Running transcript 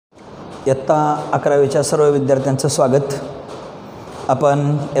इयत्ता 11वीच्या सर्व विद्यार्थ्यांचं स्वागत. आपण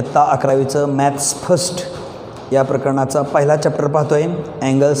इयत्ता 11वीचं मॅथ्स फर्स्ट या प्रकरणाचा पहिला चॅप्टर पाहतो आहे,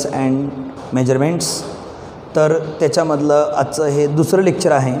 अँगल्स अँड मेजरमेंट्स. तर त्याच्यामधलं आजचं हे दुसरं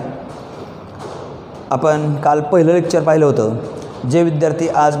लेक्चर आहे. आपण काल पहिलं लेक्चर पाहिलं होतं. जे विद्यार्थी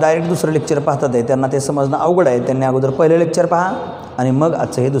आज डायरेक्ट दुसरं लेक्चर पाहतात आहे त्यांना ते समजणं अवघड आहे. त्यांनी अगोदर पहिलं लेक्चर पहा आणि मग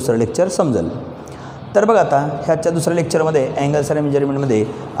आजचं हे दुसरं लेक्चर समजेल. तर बघा, आता ह्याच्या दुसऱ्या लेक्चरमध्ये अँगल्स आणि मेजरमेंटमध्ये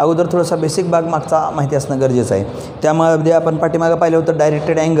अगोदर थोडासा बेसिक भाग मागचा माहिती असणं गरजेचं आहे. त्यामध्ये आपण पाठीमागं पाहिलं होतं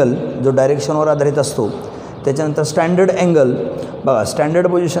डायरेक्टेड अँगल, जो डायरेक्शनवर आधारित असतो. त्याच्यानंतर स्टँडर्ड अँगल. बघा, स्टँडर्ड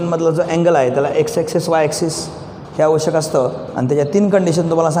पोझिशनमधला जो अँगल आहे त्याला एक्स ॲक्सिस वाय ॲक्सिस हे आवश्यक असतं. आणि त्याच्या 3 कंडिशन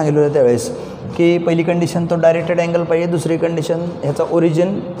तुम्हाला सांगितलं होतं त्यावेळेस, की पहिली कंडिशन तो डायरेक्टेड अँगल पाहिजे, दुसरी कंडिशन ह्याचा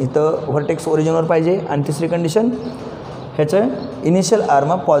ओरिजिन इथं व्हर्टेक्स ओरिजिनवर पाहिजे, आणि तिसरी कंडिशन ह्याचं इनिशियल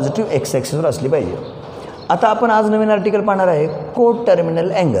आर्म पॉझिटिव्ह एक्स ॲक्सिसवर असली पाहिजे. आता आपण आज नवीन आर्टिकल पाहणार आहे, को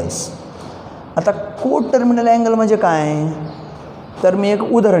टर्मिनल अँगल्स. आता को टर्मिनल अँगल म्हणजे काय, तर मी एक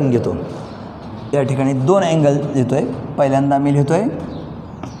उदाहरण घेतो. या ठिकाणी 2 अँगल लिहितो आहे. पहिल्यांदा मी लिहितो आहे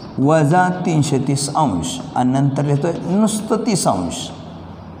वजा 330 अंश आणि नंतर लिहितो आहे नुसतं 30 अंश.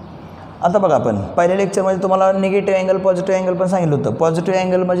 आता बघा, आपण पहिल्या लेक्चरमध्ये तुम्हाला निगेटिव्ह अँगल पॉझिटिव्ह अँगल पण सांगितलं होतं. पॉझिटिव्ह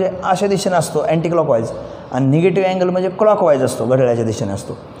अँगल म्हणजे अशा दिशेने असतो अँटी क्लॉकवाईज, आणि निगेटिव्ह अँगल म्हणजे क्लॉकवाईज असतो, घड्याळाच्या दिशेने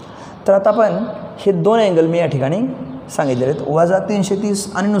असतो. तर आता आपण हे 2 अँगल मी या ठिकाणी सांगितलेले आहेत, वजा 330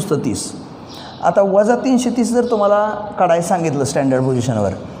 आणि नुसतं 30. आता वजा 330 जर तुम्हाला काढायला सांगितलं स्टँडर्ड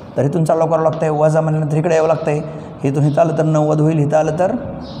पोझिशनवर, तर इथून चालू करावं लागतं आहे. वजा म्हणल्यानंतर इकडे यावं लागतं आहे. इथून इथं आलं तर 90 होईल, इथं आलं तर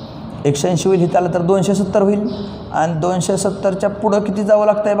 180 होईल, इथं आलं तर 270 होईल. आणि 270च्या पुढं किती जावं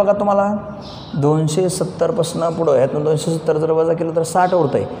लागतं आहे बघा तुम्हाला, 270पासून पुढं. ह्यातून 270 जर वजा केलं तर 60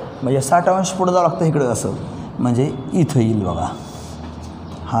 उरतं आहे. म्हणजे 60 अंश पुढं जावं लागतं इकडं असं. म्हणजे इथं येईल बघा,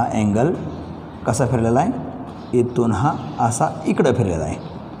 हा अँगल कसा फिरलेला आहे, इथून हा असा इकडं फिरलेला आहे.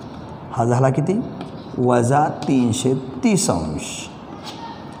 हा झाला किती, वजा 330 अंश,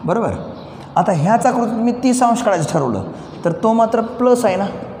 बरोबर. आता ह्याच आकृतीत मी 30 अंश काढायचं ठरवलं तर तो मात्र प्लस आहे ना,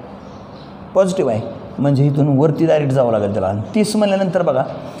 पॉझिटिव्ह आहे. म्हणजे इथून वरती डायरेक्ट जावं लागेल त्याला. 30 म्हणल्यानंतर बघा,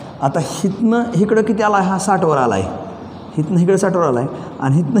 आता हितनं इकडं किती आला आहे, हा 60वर आला आहे. हितनं इकडं 60वर आला आहे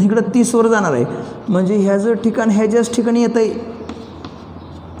आणि हितनं इकडं 30वर जाणार आहे. म्हणजे ह्याचं ठिकाण ह्याच्याच ठिकाणी येतं आहे.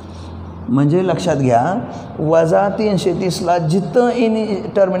 म्हणजे लक्षात घ्या, वजा 330ला जिथं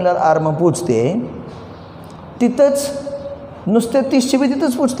टर्मिनल आर्म पोचते तिथंच नुसते 30ची बी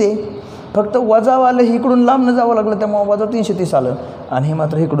तिथंच पोचते. फक्त वजावालं इकडून लांब न जावं लागलं, त्यामुळे वजा 330 आलं आणि हे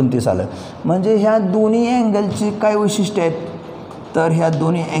मात्र इकडून 30 आलं. म्हणजे ह्या दोन्ही अँगलची काय वैशिष्ट्य आहेत, तर ह्या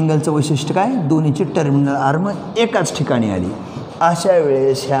दोन्ही अँगलचं वैशिष्ट्य काय, दोन्हीची टर्मिनल आर्म एकाच ठिकाणी आली. अशा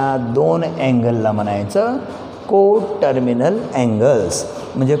वेळेस ह्या 2 अँगलला म्हणायचं को टर्मिनल अँगल्स.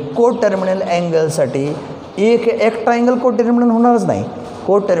 म्हणजे को टर्मिनल अँगलसाठी एक ट्रायंगल को टर्मिनल होणारच नाही.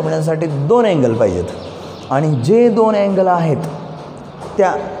 को टर्मिनलसाठी 2 अँगल पाहिजेत. आणि जे 2 अँगल आहेत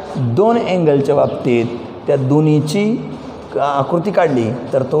त्या 2 अँगलच्या बाबतीत त्या दोन्हीची आकृती काढली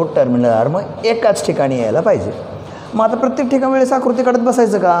तर तो टर्मिनल आर्म एकाच ठिकाणी यायला पाहिजे. मग आता प्रत्येक ठिकाणी वेळेस आकृती काढत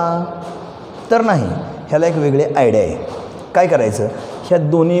बसायचं का, तर नाही. ह्याला एक वेगळी आयडिया आहे. काय करायचं, ह्या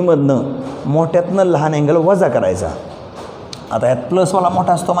दोन्हीमधनं मोठ्यातनं लहान अँगल वजा करायचा. आता ह्यात प्लसवाला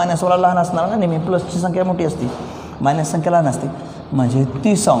मोठा असतो, मायनसवाला लहान असणार ना. नेहमी प्लसची संख्या मोठी असते, मायनस संख्या लहान असते. म्हणजे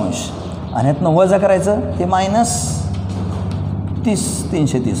 30 अंश आणि ह्यातनं वजा करायचं, ते मायनस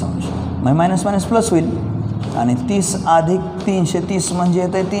 330 अंश. म्हणजे मायनस मायनस प्लस होईल. आणि 30 अधिक 330 म्हणजे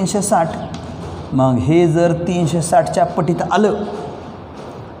येतं आहे 360. मग हे जर 360च्या पटीत आलं,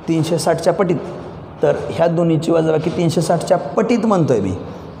 360च्या पटीत, तर ह्या दोन्हीची वजाबाकी 360च्या पटीत म्हणतो आहे मी.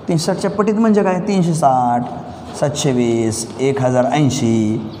 360च्या पटीत म्हणजे काय, 360, 720,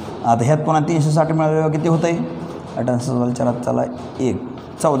 1080. आता ह्यात पुन्हा 360 मिळाल्यावर किती होतं आहे, 4 चला 1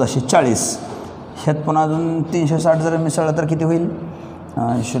 1440. ह्यात पुन्हा अजून 360 जर मिसळलं तर किती होईल,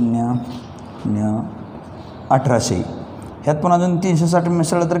 0 1800. ह्यात पुन्हा अजून 360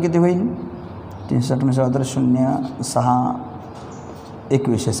 मिसळलं तर किती होईल, 360 मिसळलं तर 0 6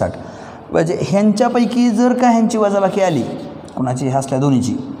 2160. म्हणजे ह्यांच्यापैकी जर का ह्यांची वजाबाकी आली, कुणाची असल्या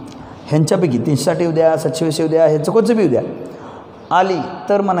दोन्हीची, ह्यांच्यापैकी 360 येऊ द्या, 720 येऊ द्या, ह्याचं कोणचं बी येऊ द्या, आली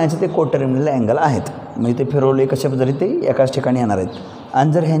तर म्हणायचं ते को टर्मिनल अँगल आहेत. म्हणजे ते फिरवले कशा जरी ते एकाच ठिकाणी येणार आहेत.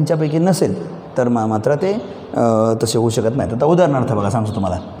 आणि जर ह्यांच्यापैकी नसेल तर मात्र ते तसे होऊ शकत नाहीत. आता उदाहरणार्थ बघा, सांगतो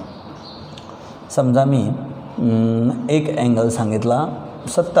तुम्हाला. समजा मी एक अँगल सांगितला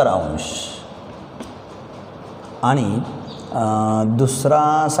 70 अंश आणि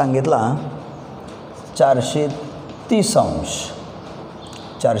दुसरा सांगितला 430 अंश,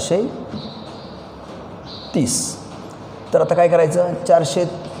 430. तर आता काय करायचं,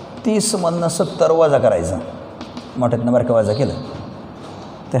 430 मधनं 70 वजा करायचं, मोठ्यातनं बारकं वजा केलं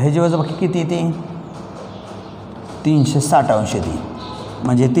तर ह्याची वजाबाकी किती येते 360 अंश येते,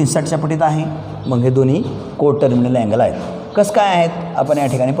 म्हणजे 360च्या पटीत आहे. मग हे दोन्ही को टर्मिनल अँगल आहेत. कसं काय आहेत आपण या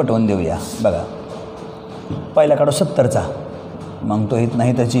ठिकाणी पटवून देऊया. बघा पहिला काढू 70चा, मग तो इथं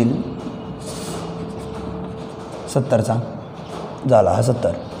नाही त्याची 70चा झाला हा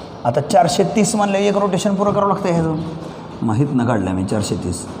 70. आता 430 म्हणलं एक रोटेशन पुरं करावं लागतं ह्याचं. मग इथनं काढलं मी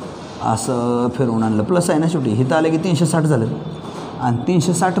 430 असं फिरवून आणलं, प्लस आहे ना शेवटी. इथं आलं की 360 झालं आणि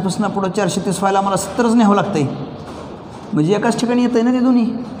 360पासून पुढं 430 व्हायला आम्हाला 70च न्यावं लागतं आहे. म्हणजे एकाच ठिकाणी येतं आहे ना ते दोन्ही.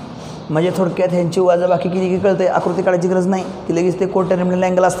 म्हणजे थोडक्यात ह्यांची वजाबाकी किती कळतं आहे. आकृती काढायची गरज नाही की लगेच ते को टर्मिनल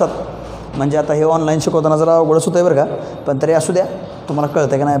अँगल असतात. म्हणजे आता हे ऑनलाईन शिकवताना जरा अवघडच होतं आहे बरं का, पण तरी असू द्या. तुम्हाला कळतं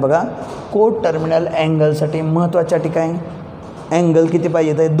आहे का नाही बघा. को टर्मिनल अँगलसाठी महत्त्वाच्या ठिकाणी अँगल किती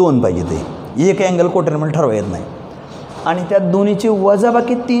पाहिजे ते 2 पाहिजे. ते एक अँगल को टर्मिनल ठरवा येत नाही. आणि त्या दोन्हीची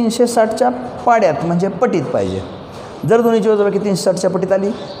वजाबाकी 360च्या पाड्यात म्हणजे पटीत पाहिजे. जर दोन्हीची वजाबाकी 360च्या पटीत आली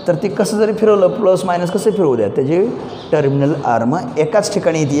तर ती कसं जरी फिरवलं प्लस मायनस कसं फिरवू द्या, त्याची टर्मिनल आर्म एकाच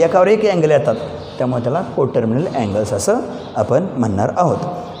ठिकाणी येते, एकावर एक अँगल येतात, त्यामुळे त्याला को टर्मिनल अँगल्स असं आपण म्हणणार आहोत.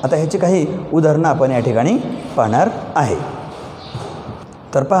 आता ह्याची काही उदाहरणं आपण या ठिकाणी पाहणार आहे.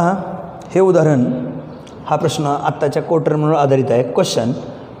 तर पहा हे उदाहरण, हा प्रश्न आत्ताच्या को टर्मिनलवर आधारित आहे. Question,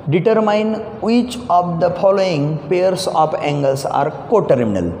 determine which of the following pairs of angles R को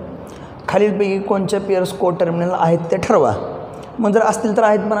टर्मिनल. खालीलपैकी कोणच्या पेअर्स को टर्मिनल आहेत ते ठरवा. मग जर असतील तर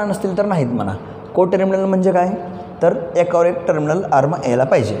आहेत म्हणा, नसतील तर नाहीत म्हणा. को टर्मिनल म्हणजे काय तर एकावर एक टर्मिनल आर्म यायला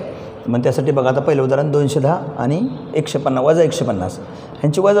पाहिजे. मग त्यासाठी बघा आता पहिलं उदाहरण 210 आणि 150 वजा 150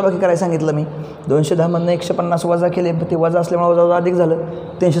 ह्यांची वजाबाकी करायला सांगितलं मी. 210मधनं 150 वजा केले, ते वजा असल्यामुळे वजा अधिक झालं,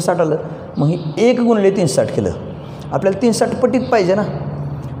 360 आलं. मग ही 1 गुणिले 360 केलं. आपल्याला 360 पटीत पाहिजे ना.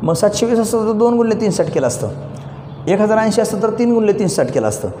 मग 720 असतं तर 2 गुणिले 360 केलं असतं. 1080 असतं तर 3 गुणिले 360 केलं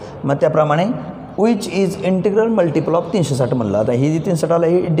असतं. मग त्याप्रमाणे which is integral multiple of 360 म्हणलं. आता ही जी 360 आलं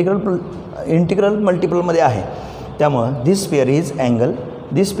ही इंटिग्रल मल्टिपलमध्ये आहे, त्यामुळं दिस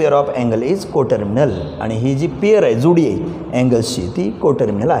पेअर ऑफ अँगल इज को टर्मिनल. आणि ही जी पेअर आहे, जोडी आहे अँगल्सची, ती को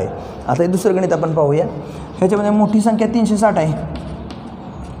टर्मिनल आहे. आता हे दुसरं गणित आपण पाहूया. ह्याच्यामध्ये मोठी संख्या 360 आहे,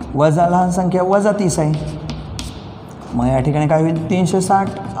 वजा लहान संख्या वजा 30 आहे. मग या ठिकाणी काय होईल 360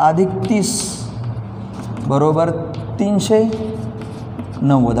 अधिक 30 बरोबर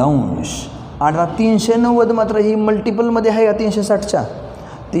 390 अंश. आता 390 मात्र ही मल्टिपलमध्ये आहे का 360च्या?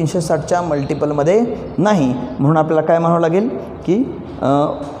 360च्या मल्टिपलमध्ये नाही, म्हणून आपल्याला काय म्हणावं लागेल की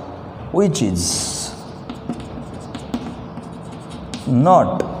which is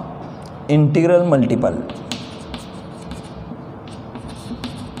not integral multiple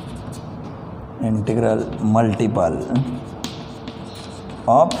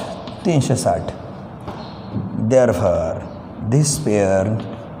of 360. Therefore, this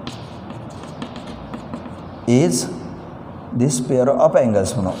pair of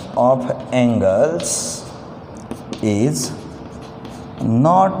angles is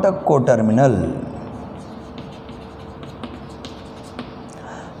not coterminal.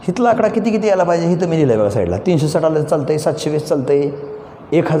 हिथला आकडा किती यायला पाहिजे हे तर मी लिहिलं आहे बघा साईडला. 360 आलं चालतंय, 720 चालतंय,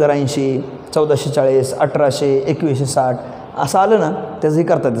 1080, 1440, 1800, 2160 असं आलं ना त्याचंही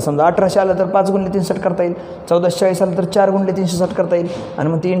करता येतं. समजा 1800 आलं तर 5 गुणिले 360 करता येईल, 1440 आलं तर 4 गुणिले 360 करता येईल, आणि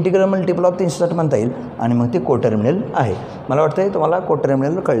मग ती इंटिग्रल मल्टिपल ऑफ 360 म्हणता येईल, आणि मग ते को टर्मिनल आहे. मला वाटतं तुम्हाला को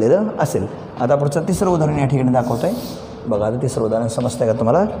टर्मिनल कळलेलं असेल. आता पुढचं तिसरं उदाहरण या ठिकाणी दाखवतं आहे बघा. आता तिसरं उदाहरण समजतं का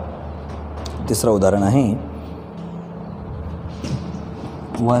तुम्हाला? तिसरं उदाहरण आहे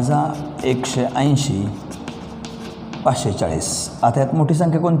वजा 180 540. आता यात मोठी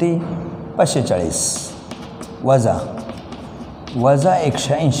संख्या कोणती 540 वजा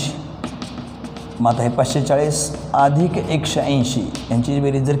 180. मग आता हे 540 अधिक 180 यांची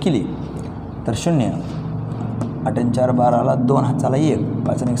बेरीज जर केली तर 0, 8 आणि 4 12ला 2 हाताला 1,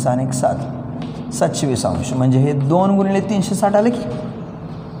 5 आणि 1 6 आणि 1 7, 720 अंश. म्हणजे हे 2 गुणिले 360 आलं की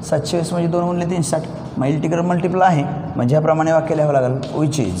 720 म्हणजे 2 गुणिले 360. मग इंटिग्रल मल्टिपल आहे म्हणजे ह्याप्रमाणे वाक्य लिहावं लागेल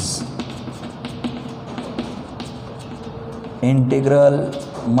which is integral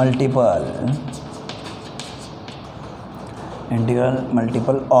multiple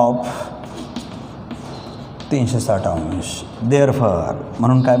of 360 अंश. देअरफॉर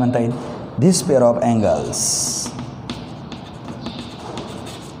म्हणून काय म्हणता येईल दिस pair of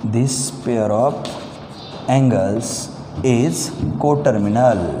angles is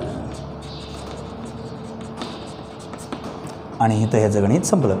coterminal. आणि इथं ह्याचं गणित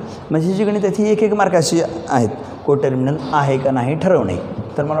संपलं. म्हणजे जी गणित आहे ती एक मार्काची आहेत. को टर्मिनल आहे का नाही ठरवणे.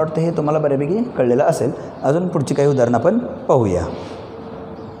 तर मला वाटतं हे तुम्हाला बऱ्यापैकी कळलेलं असेल. अजून पुढची काही उदाहरणं आपण पाहूया.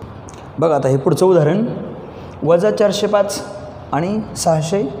 बघा आता हे पुढचं उदाहरण वजा 405 आणि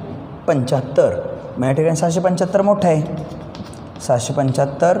 675. मग या ठिकाणी 675 मोठं आहे,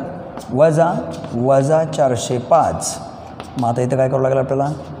 675 वजा 405. मग आता इथं काय करावं लागेल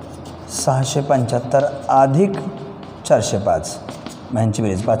आपल्याला 675 अधिक 405. मग ह्यांची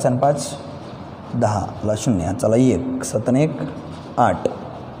बेरीज 5 आणि 5 10 ला 0. चला 1 7 आणि 1 8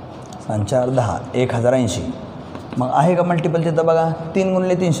 आणि 4 10 1080. मग आहे का मल्टिपल तिथं बघा 3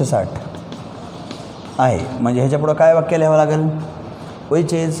 गुणिले 360 आहे. म्हणजे ह्याच्या पुढं काय वाक्य लिहावं लागेल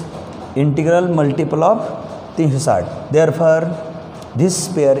which is integral multiple of 360. Therefore this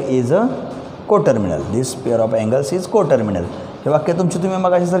pair is a coterminal. This pair of angles is coterminal. हे वाक्य तुम्ही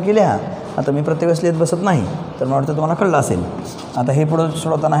मगाशीसारखी लिहा. आता मी प्रत्येक वेळेस लिहित बसत नाही तर मला वाटतं तुम्हाला कळलं असेल. आता हे पुढं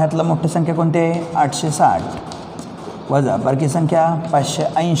सोडवताना ह्यातलं मोठी संख्या कोणती आहे 860 वजा बारकी संख्या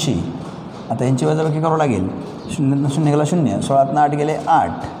 580. आता यांची वजाबाकी करावं लागेल. 0 0 गेला 0 16 8 गेले 8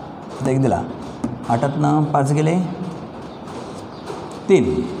 आता 1 दिला 8 5 गेले 3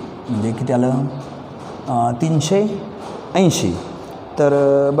 म्हणजे किती आलं 380. तर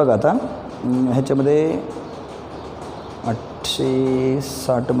बघा आता ह्याच्यामध्ये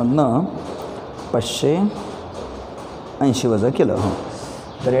 860मधनं 580 वजा केलं. हो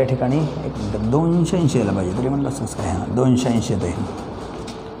तर या ठिकाणी 280 यायला पाहिजे तरी म्हणलं असंच काय. हां 280 येतं आहे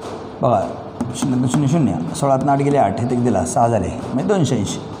बघा. 0 0 0 16 8 गेले 8 हे ते दिला 6 झाले म्हणजे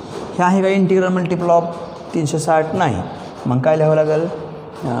 280. हे आहे का इंटिग्रल मल्टिपल ऑफ 360 नाही. मग काय लिहावं लागेल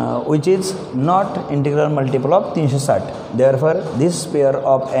which is not integral multiple of 360. Therefore this pair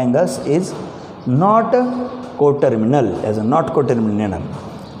of angles is not coterminal. As a not coterminal येणार.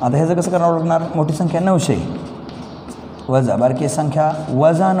 आता ह्याचं कसं करावं लागणार मोठी संख्या 900 वजा बारकी संख्या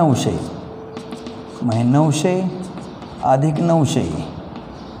वजा 900. मग हे 900 अधिक 900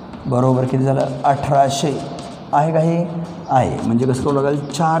 बरोबर किती झालं 1800 आहे का हे आहे. म्हणजे कसं करावं लागेल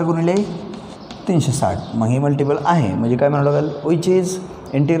 4 गुणिले 360. मग हे मल्टिपल आहे म्हणजे काय म्हणावं लागेल which is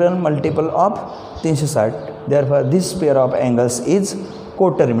integral multiple of 360. Therefore this pair of angles is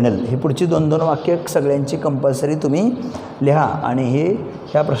coterminal. हे पुढची 2 वाक्य सगळ्यांची कंपल्सरी तुम्ही लिहा आणि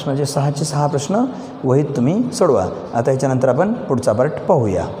ह्या प्रश्नाचे 6चे 6 प्रश्न वहीत तुम्ही सोडवा. आता ह्याच्यानंतर आपण पुढचा पार्ट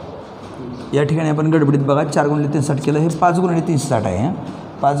पाहूया. या ठिकाणी आपण गडबडीत बघा 4 गुणिले 360 केलं. हे 5 गुणिले 360 आहे.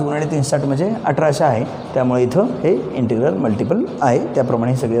 5 गुणिले 360 म्हणजे 1800 आहे. त्यामुळे इथं हे इंटिग्रल मल्टिपल आहे.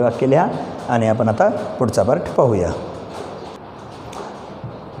 त्याप्रमाणे हे सगळे वाक्य लिहा आणि आपण आता पुढचा पार्ट पाहूया.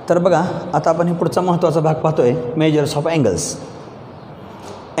 तर बघा आता आपण हे पुढचा महत्त्वाचा भाग पाहतोय मेजर्स ऑफ अँगल्स.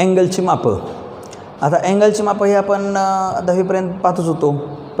 अँगलची मापं. आता अँगलची मापं हे आपण 10वीपर्यंत पाहतच होतो.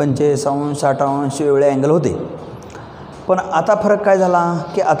 45 अंश 60 अंश वेगवेगळे अँगल होते. पण आता फरक काय झाला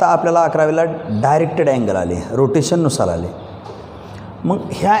की आता आपल्याला 11वीला डायरेक्टेड अँगल आले रोटेशननुसार आले. मग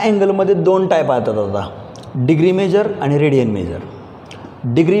ह्या अँगलमध्ये 2 टाईप येतात आता डिग्री मेजर आणि रेडियन मेजर.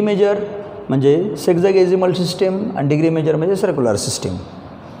 डिग्री मेजर म्हणजे सेक्झागेसिमल सिस्टीम आणि डिग्री मेजर म्हणजे सर्क्युलर सिस्टीम.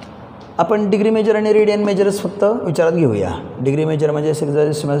 आपण डिग्री मेजर आणि रेडियन मेजरच फक्त विचारात घेऊया. डिग्री मेजर म्हणजे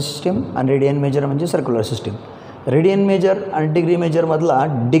सेक्झागेसिमल सिस्टीम आणि रेडियन मेजर म्हणजे सर्क्युलर सिस्टीम. रेडियन मेजर आणि डिग्री मेजरमधला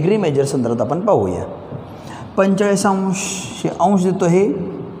डिग्री मेजर संदर्भात आपण पाहूया. 45 अंश हे अंश देतो हे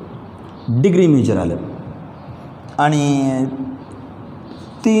डिग्री मेजर आलं. आणि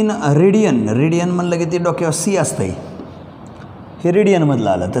 3 रेडियन म्हणलं की ते डोक्यावर सी असतं हे रेडियनमधलं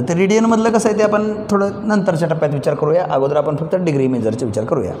आलं. तर ते रेडियनमधलं कसं आहे ते आपण थोडं नंतरच्या टप्प्यात विचार करूया. अगोदर आपण फक्त डिग्री मेजरचा विचार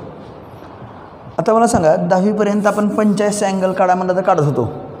करूया. आता मला सांगा 10वीपर्यंत आपण 45 अँगल काढा म्हणलं तर काढत होतो.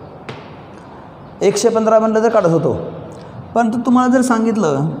 115 म्हणलं तर काढत होतो. परंतु तुम्हाला जर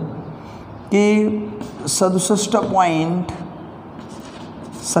सांगितलं की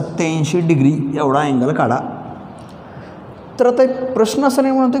 67.87 डिग्री एवढा अँगल काढा तर आता प्रश्न असा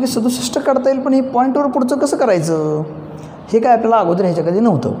नाही म्हणतो की 67 काढता येईल पण हे पॉईंटवर पुढचं कसं करायचं हे काय आपल्याला अगोदर ह्याच्या कधी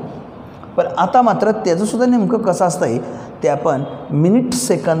नव्हतं. पण आता मात्र त्याचंसुद्धा नेमकं कसं असतं आहे ते आपण मिनिट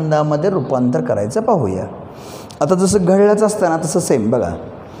सेकंदामध्ये रूपांतर करायचं पाहूया. आता जसं घड्याळाचं असतं ना तसं सेम बघा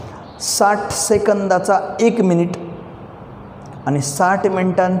 60 सेकंदाचा 1 मिनिट आणि 60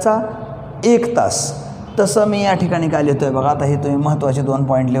 मिनिटांचा 1 तास. तसं मी या ठिकाणी काय लिहितो आहे बघा. आता हे तुम्ही महत्त्वाचे 2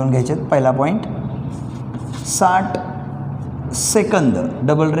 पॉईंट लिहून घ्यायचे. पहिला पॉईंट 60 सेकंद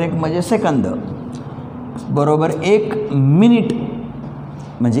डबल रेग म्हणजे सेकंद बरोबर 1 मिनिट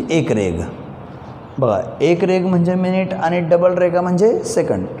म्हणजे 1 रेग. बघा 1 रेग म्हणजे मिनिट आणि डबल रेगा म्हणजे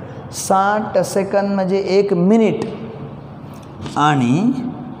सेकंड. 60 सेकंद म्हणजे 1 मिनिट आणि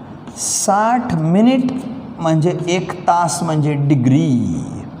 60 मिनिट म्हणजे 1 तास म्हणजे डिग्री.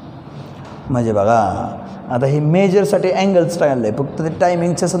 म्हणजे बघा आता हे मेजरसाठी अँगल स्टाईल आहे फक्त ते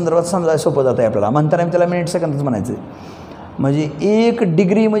टायमिंगच्या संदर्भात समजायला सोपं जातं आहे आपल्याला. म्हणताना मी त्याला मिनिट सेकंदच म्हणायचं. म्हणजे 1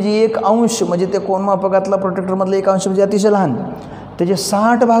 डिग्री म्हणजे 1 अंश म्हणजे ते कोनमापकातला प्रोटेक्टरमधलं 1 अंश म्हणजे अतिशय लहान. त्याचे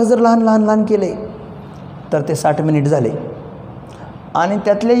 60 भाग जर लहान केले तर ते 60 मिनिट झाले आणि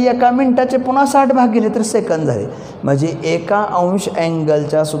त्यातले 1 मिनिटाचे पुन्हा 60 भाग गेले तर सेकंद झाले. म्हणजे एका अंश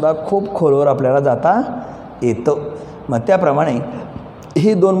अँगलच्या सुद्धा खूप खोलवर आपल्याला जाता येतं. मग त्याप्रमाणे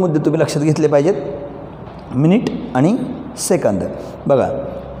हे दोन मुद्दे तुम्ही लक्षात घेतले पाहिजेत, मिनिट आणि सेकंद. बघा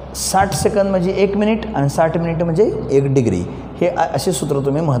 60 सेकंद म्हणजे 1 मिनिट आणि 60 मिनिट म्हणजे 1 डिग्री, हे असे सूत्र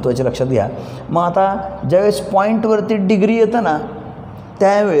तुम्ही महत्त्वाचे लक्षात घ्या. मग आता ज्यावेळेस पॉईंटवरती डिग्री येतं ना,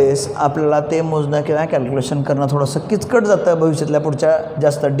 त्यावेळेस आपल्याला ते मोजणं किंवा कॅल्क्युलेशन करणं थोडंसं किचकट जातं. भविष्यातल्या पुढच्या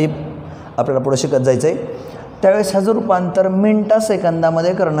जास्त डीप आपल्याला पुढं शिकत जायचं आहे, त्यावेळेस ह्याचं रूपांतर मिनटा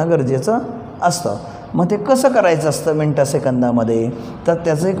सेकंदामध्ये करणं गरजेचं असतं. मग ते कसं करायचं असतं मिनटा सेकंदामध्ये, तर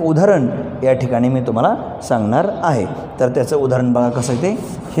त्याचं एक उदाहरण या ठिकाणी मी तुम्हाला सांगणार आहे. तर त्याचं उदाहरण बघा कसं आहे ते.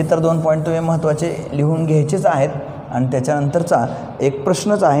 हे तर 2 पॉईंट तुम्ही महत्त्वाचे लिहून घ्यायचेच आहेत आणि त्याच्यानंतरचा एक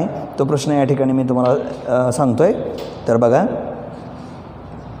प्रश्नच आहे, तो प्रश्न या ठिकाणी मी तुम्हाला सांगतो आहे. तर बघा,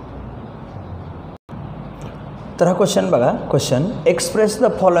 तर हा क्वेश्चन बघा. Question, express the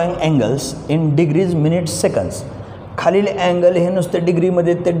following angles in degrees minutes seconds. खालील अँगल हे नुसते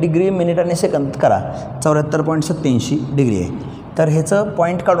डिग्रीमध्ये, ते डिग्री मिनिट आणि सेकंद करा. 74.87 डिग्री आहे. तर ह्याचं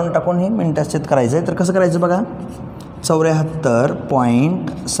पॉईंट काढून टाकून हे मिनिटात करायचं आहे. तर कसं करायचं बघा,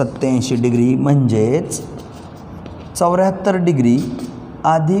 74.87 डिग्री म्हणजेच 74 डिग्री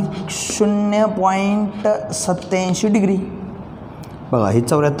अधिक 0.87 डिग्री. बघा हे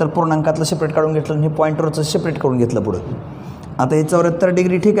 74 पूर्णांकातलं सेपरेट काढून घेतलं आणि हे पॉईंटवरचं सेपरेट करून घेतलं पुढं. आता हे 74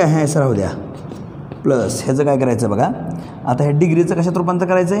 डिग्री ठीक आहे, हे असं राहू द्या. प्लस ह्याचं काय करायचं बघा, आता हे डिग्रीचं कशात रूपांतर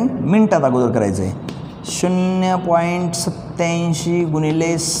करायचं आहे, मिनटात अगोदर करायचं आहे. 0.87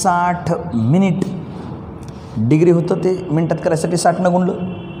 गुणिले 60 मिनिट. डिग्री होतं ते मिनटात करायसाठी 60 न गुणलं.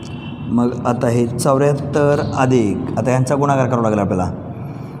 मग आता हे 74 अधिक, आता ह्यांचा गुणाकार करावा लागला आपल्याला.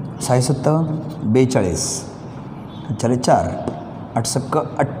 6 42, 4 8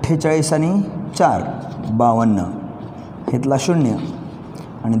 48 आणि 4 52, हेतला 0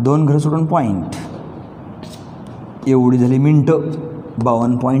 आणि 2 घर सोडून पॉईंट, एवढी झाली मिनटं.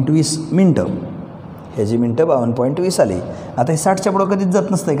 52.20 मिनटं. ह्याची मिनटं 52.20 आली. आता हे 60च्या पुढं कधीच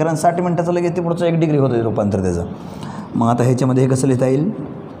जात नसतं, कारण 60 मिनटाचं लगेच ते पुढचं 1 डिग्री होतं रूपांतर त्याचं. मग आता ह्याच्यामध्ये हे कसं लिहिता येईल,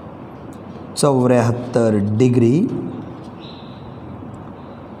 74 डिग्री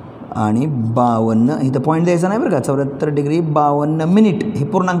आणि 52, इथं पॉईंट द्यायचा नाही बरं का. 74 डिग्री 52 मिनिट, हे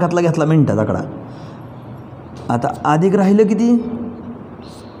पूर्णांकातला घेतला मिनटात आकडा. आता अधिक राहिलं किती,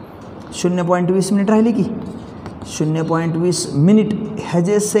 0.20 मिनिट राहिले की 0.20 मिनिट.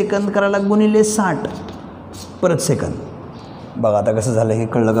 ह्याचे सेकंद करायला गुणिले 60 परत सेकंद. बघा आता कसं झालं हे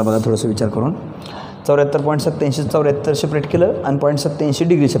कळलं का बघा थोडंसं विचार करून. 74.87 74 सेपरेट केलं आणि 0.87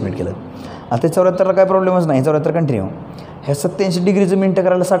 डिग्री सेपरेट केलं. आता 74ला काय प्रॉब्लेमच नाही, 74 कंटिन्यू. ह्या 87 डिग्रीचं मिनटं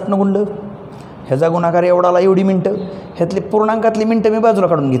करायला 60 गुणलं, ह्याचा गुणाकार एवढाला एवढी मिनटं. ह्यातली पूर्णांकातली मिनटं मी बाजूला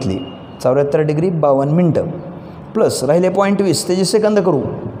काढून घेतली. 74 डिग्री 52 मिनटं प्लस राहिले 0.20, त्याची सेकंद करू.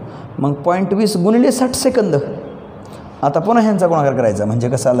 मग 0.20 गुणिले 60 सेकंद. आता पुन्हा ह्यांचा गुणाकार करायचा, म्हणजे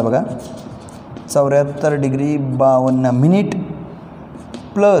कसं आलं बघा, 74 डिग्री 52 मिनिट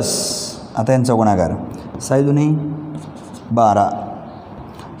प्लस आता यांचा गुणाकार 6 दुनी 12,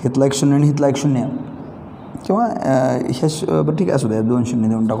 हितला 1 0 आणि हितला 1 0, किंवा ह्या ठीक आहे असू द्या, 2 0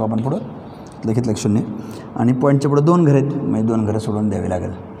 देऊन टाकू आपण पुढं. हितला 1 0 आणि पॉईंटच्या पुढं 2 घर आहेत, म्हणजे 2 घरं सोडून द्यावी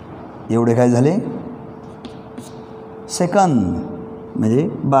लागेल. एवढे काय झाले सेकंद, म्हणजे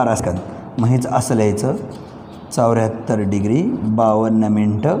 12 सेकंद. मग हेच असं लिहायचं, 74 डिग्री 52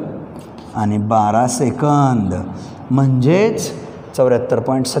 मिनटं आणि 12 सेकंद, म्हणजेच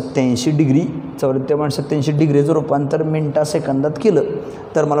 74.87 डिग्री. 74.87 डिग्रीचं रूपांतर मिनटा सेकंदात केलं.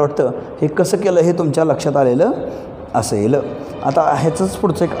 तर मला वाटतं हे कसं केलं हे तुमच्या लक्षात आलेलं असेल. आता ह्याचंच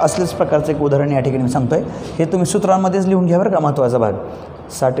पुढचं एक असलेच प्रकारचं एक उदाहरण या ठिकाणी मी सांगतो आहे. हे तुम्ही सूत्रांमध्येच लिहून घ्या बरं का, महत्त्वाचा भाग.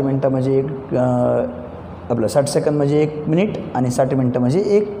 60 मिनटं म्हणजे आपलं 60 सेकंद म्हणजे 1 मिनिट आणि 60 मिनटं म्हणजे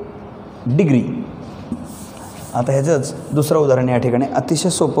 1 डिग्री. आता ह्याचंच दुसरं उदाहरण या ठिकाणी अतिशय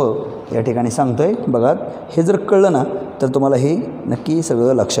सोपं या ठिकाणी सांगतो आहे बघा. हे जर कळलं ना तर तुम्हाला हे नक्की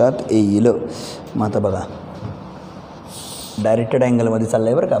सगळं लक्षात येईल. मग आता बघा डायरेक्टेड अँगलमध्ये चाललं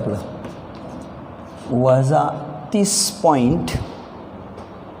आहे बरं का आपलं. वजा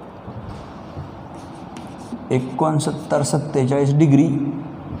 30.6947 डिग्री.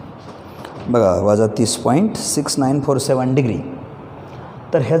 बघा वजा 30.6947 डिग्री.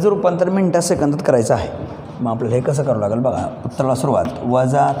 तर ह्याचं रूपांतर मिनटा सेकंदात करायचं आहे. मग आपल्याला हे कसं करावं लागेल बघा. उत्तराला सुरुवात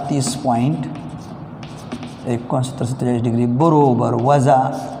वजा 30.6947 डिग्री बरोबर वजा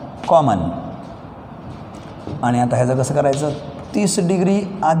कॉमन. आणि आता ह्याचं कसं करायचं, 30 डिग्री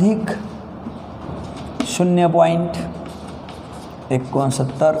अधिक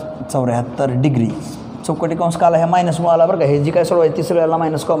 0.6974 डिग्री. चौकटी कंस का आला, ह्या मायनसमुळे आला बरं का. हे जी काय सोडवायची ती सगळ्याला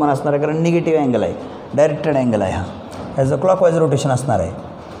मायनस कॉमन असणार आहे, कारण निगेटिव्ह अँगल आहे, डायरेक्टेड अँगल आहे हा. ह्याचं क्लॉकवाईज रोटेशन असणार आहे.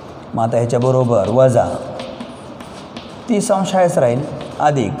 मग आता ह्याच्याबरोबर वजा 30 अंश आहेच राहील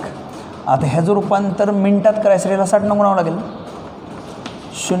अधिक आता ह्याचं रूपांतर मिनटात करायचं याला 60 न गुणावं लागेल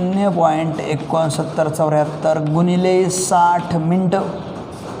 0.6974 गुणिले 60 मिनटं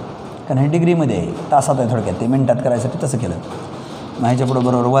कारण हे डिग्रीमध्ये आहे तासात आहे थोडक्यात ते मिनटात करायसाठी तसं केलं मग ह्याच्या पुढं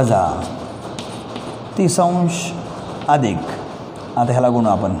बरोबर वजा 30 अंश अधिक आता ह्याला गुणू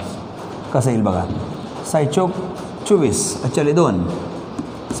आपण कसं येईल बघा 6 चौक 24 चले 2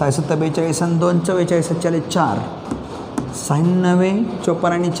 6 7 42 आणि 2 44 चले 4 96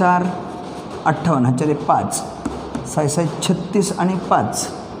 54 आणि 4 58 चले 5 6 6 36 आणि 5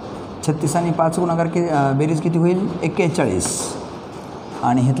 36 आणि 5 गुणाकार की बेरीज किती होईल 41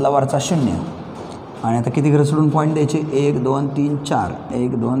 आणि इथला वरचा 0 आणि आता किती घरं सोडून पॉईंट द्यायचे 1 2 3 4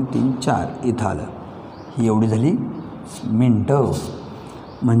 1 2 3 4 इथं आलं ही एवढी झाली मिनटं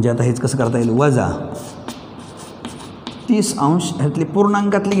म्हणजे आता हेच कसं करता येईल वजा 30 अंश ह्यातली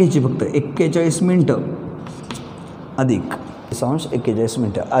पूर्णांकातली घ्यायची फक्त 41 मिनटं अधिक 30 अंश 41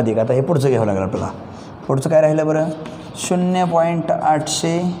 मिनटं अधिक आता हे पुढचं घ्यावं लागेल आपल्याला पुढचं काय राहिलं बरं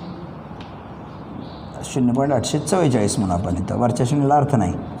 0.844 म्हणून आपण इथं वरच्या शून्याला अर्थ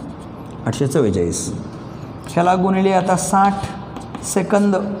नाही 844 ह्याला गुणिले आता 60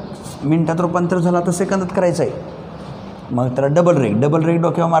 सेकंद मिनटात रूपांतर झालं आता सेकंदात करायचं आहे मग त्याला डबल रेग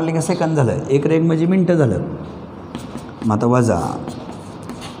डोक्यावर मारले की सेकंद झालं एक रेग म्हणजे मिनटं झालं मग आता वजा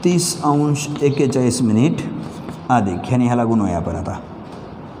 30 अंश 41 मिनिट अधिक ह्याने ह्याला गुणूया आपण आता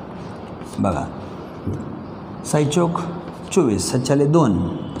बघा 6 चौक 24 7 2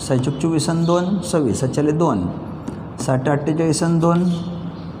 6 चौक 24 आणि 2 26 7 2 60 48 आणि 2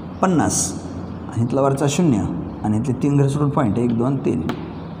 50 आणि इथला वरचा 0 आणि इथले 3 घर सोडून पॉईंट 1 2 3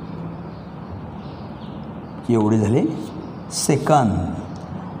 एवढे झाले सेकंद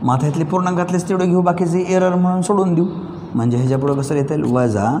मग आता इथले पूर्णांकातलेच तेवढे घेऊ बाकीचे एरर म्हणून सोडून देऊ म्हणजे ह्याच्या पुढं कसं येता येईल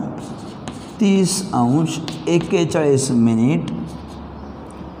वजा 30 अंश 41 मिनिट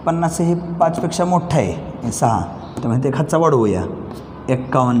 50 हे 5पेक्षा मोठं आहे हे 6 त्यामुळे ते खाचा वाढवूया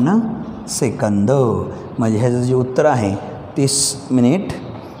 51 सेकंद म्हणजे ह्याचं जे उत्तर आहे 30 मिनिट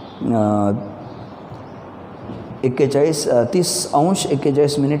 30 अंश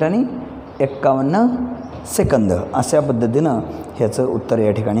 41 मिनिट आणि 51 सेकंद अशा पद्धतीनं ह्याचं उत्तर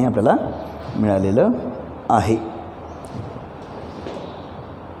या ठिकाणी आपल्याला मिळालेलं आहे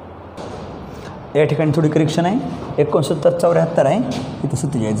या ठिकाणी थोडी करेक्शन आहे 69 आहे इथं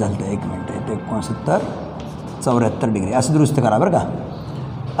 47 झालं तर 1 मिनिट आहे 69 डिग्री असं दुरुस्त करा बरं का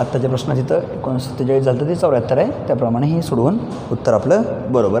आत्ताच्या प्रश्नात इथं 69 झालं तर ते 74 आहे त्याप्रमाणे हे सोडवून उत्तर आपलं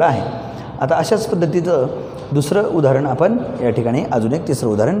बरोबर आहे आता अशाच पद्धतीचं दुसरं उदाहरण आपण या ठिकाणी अजून एक तिसरं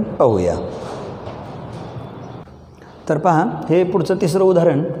उदाहरण पाहूया तर पहा हे पुढचं तिसरं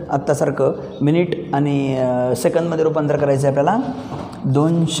उदाहरण आत्तासारखं मिनिट आणि सेकंदमध्ये रूपांतर करायचं आहे आपल्याला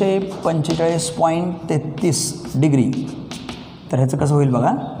 245.33 डिग्री तर ह्याचं कसं होईल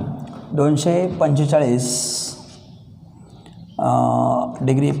बघा 245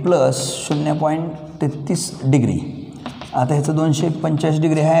 डिग्री प्लस 0.33 डिग्री आता ह्याचं 245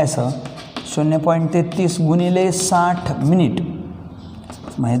 डिग्री आहे असं 0.33 गुणिले 60 मिनिट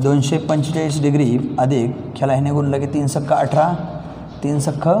म्हणजे 245 डिग्री अधिक ह्याला ह्याने गुणलं की 3 सक्क 18 3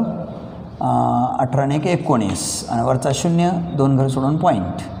 सक्क 18 आणि 1 19 आणि वरचा 0 2 घर सोडून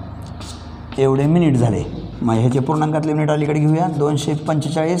पॉईंट एवढे मिनिट झाले मग ह्याचे पूर्णांकातले मिनिट अलीकडे घेऊया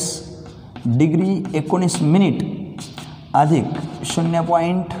 245 डिग्री 19 मिनिट अधिक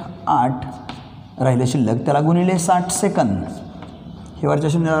 0.8 राहिलं शिल्लक त्याला गुणिले 60 सेकंद हे वरच्या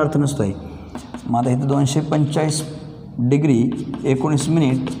शून्याला अर्थ नसतो आहे मग आता इथं 245 डिग्री 19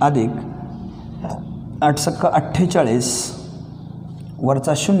 मिनिट अधिक 8 सक्क 48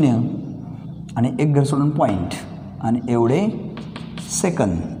 वरचा 0 आणि 1 घर सोडून पॉईंट आणि एवढे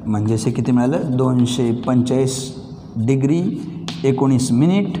सेकंद म्हणजे असे किती मिळालं 245 डिग्री 19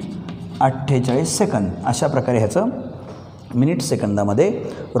 मिनिट 48 सेकंद अशा प्रकारे ह्याचं मिनिट सेकंदामध्ये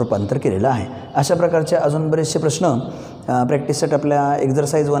रूपांतर केलेलं आहे अशा प्रकारचे अजून बरेचसे प्रश्न प्रॅक्टिस सेट आपल्या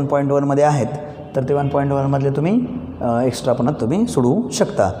एक्झरसाइज 1.1मध्ये आहेत तर ते 1.1 मधले तुम्ही एक्स्ट्रा पण तुम्ही सोडवू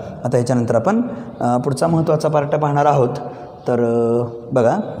शकता आता याच्यानंतर आपण पुढचा महत्त्वाचा पार्ट पाहणार आहोत तर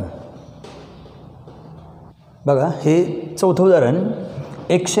बघा हे चौथं उदाहरण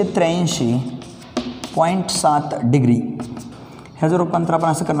 183.7 डिग्री ह्याचं रूपांतर आपण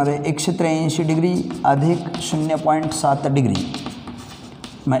असं करणार आहे 183 डिग्री अधिक 0.7 डिग्री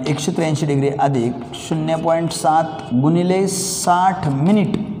मग 183 डिग्री अधिक 0.7 गुणिले 60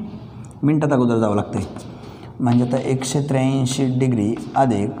 मिनिटात अगोदर जावं लागतं म्हणजे आता 183 डिग्री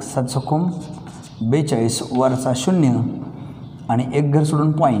अधिक 7 चौकोम 42 वरचा 0 आणि 1 घर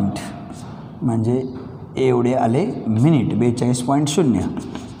सोडून पॉईंट म्हणजे एवढे आले मिनिट 42.0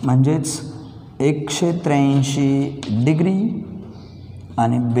 म्हणजेच 183 डिग्री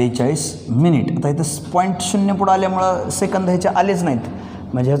आणि 42 मिनिट. आता इथं पॉईंट 0 पुढं आल्यामुळं सेकंद ह्याचे आलेच नाहीत,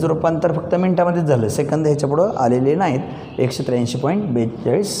 म्हणजे ह्याचं रूपांतर फक्त मिनटामध्येच झालं, सेकंद ह्याच्या पुढं आलेले नाहीत.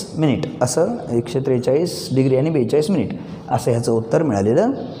 183.42 मिनिट असं 143 डिग्री आणि 42 मिनिट असं ह्याचं उत्तर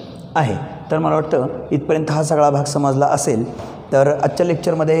मिळालेलं आहे. तर मला वाटतं इथपर्यंत हा सगळा भाग समजला असेल. तर आजच्या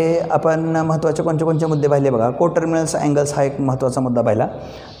लेक्चरमध्ये आपण महत्त्वाचे कोणते मुद्दे पाहिले बघा. कोटर्मिनल्स अँगल्स हा एक महत्त्वाचा मुद्दा पाहिला,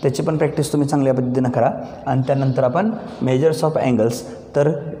 त्याची पण प्रॅक्टिस तुम्ही चांगल्या पद्धतीनं करा. आणि त्यानंतर आपण मेजर्स ऑफ अँगल्स, तर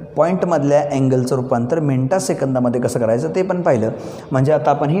पॉईंटमधल्या अँगलचं रूपांतर मिनटा सेकंदामध्ये कसं करायचं ते पण पाहिलं. म्हणजे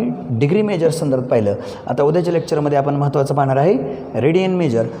आता आपण ही डिग्री मेजर संदर्भात पाहिलं. आता उद्याच्या लेक्चरमध्ये आपण महत्त्वाचं पाहणार आहे रेडियन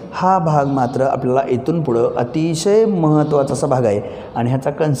मेजर. हा भाग मात्र आपल्याला इथून पुढं अतिशय महत्त्वाचा असा भाग आहे आणि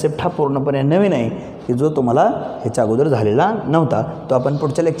ह्याचा कन्सेप्ट हा पूर्णपणे नवीन आहे की जो तुम्हाला ह्याच्या अगोदर झालेला नव्हता. तो आपण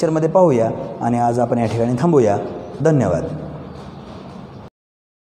पुढच्या लेक्चरमध्ये पाहूया आणि आज आपण या ठिकाणी थांबूया. धन्यवाद.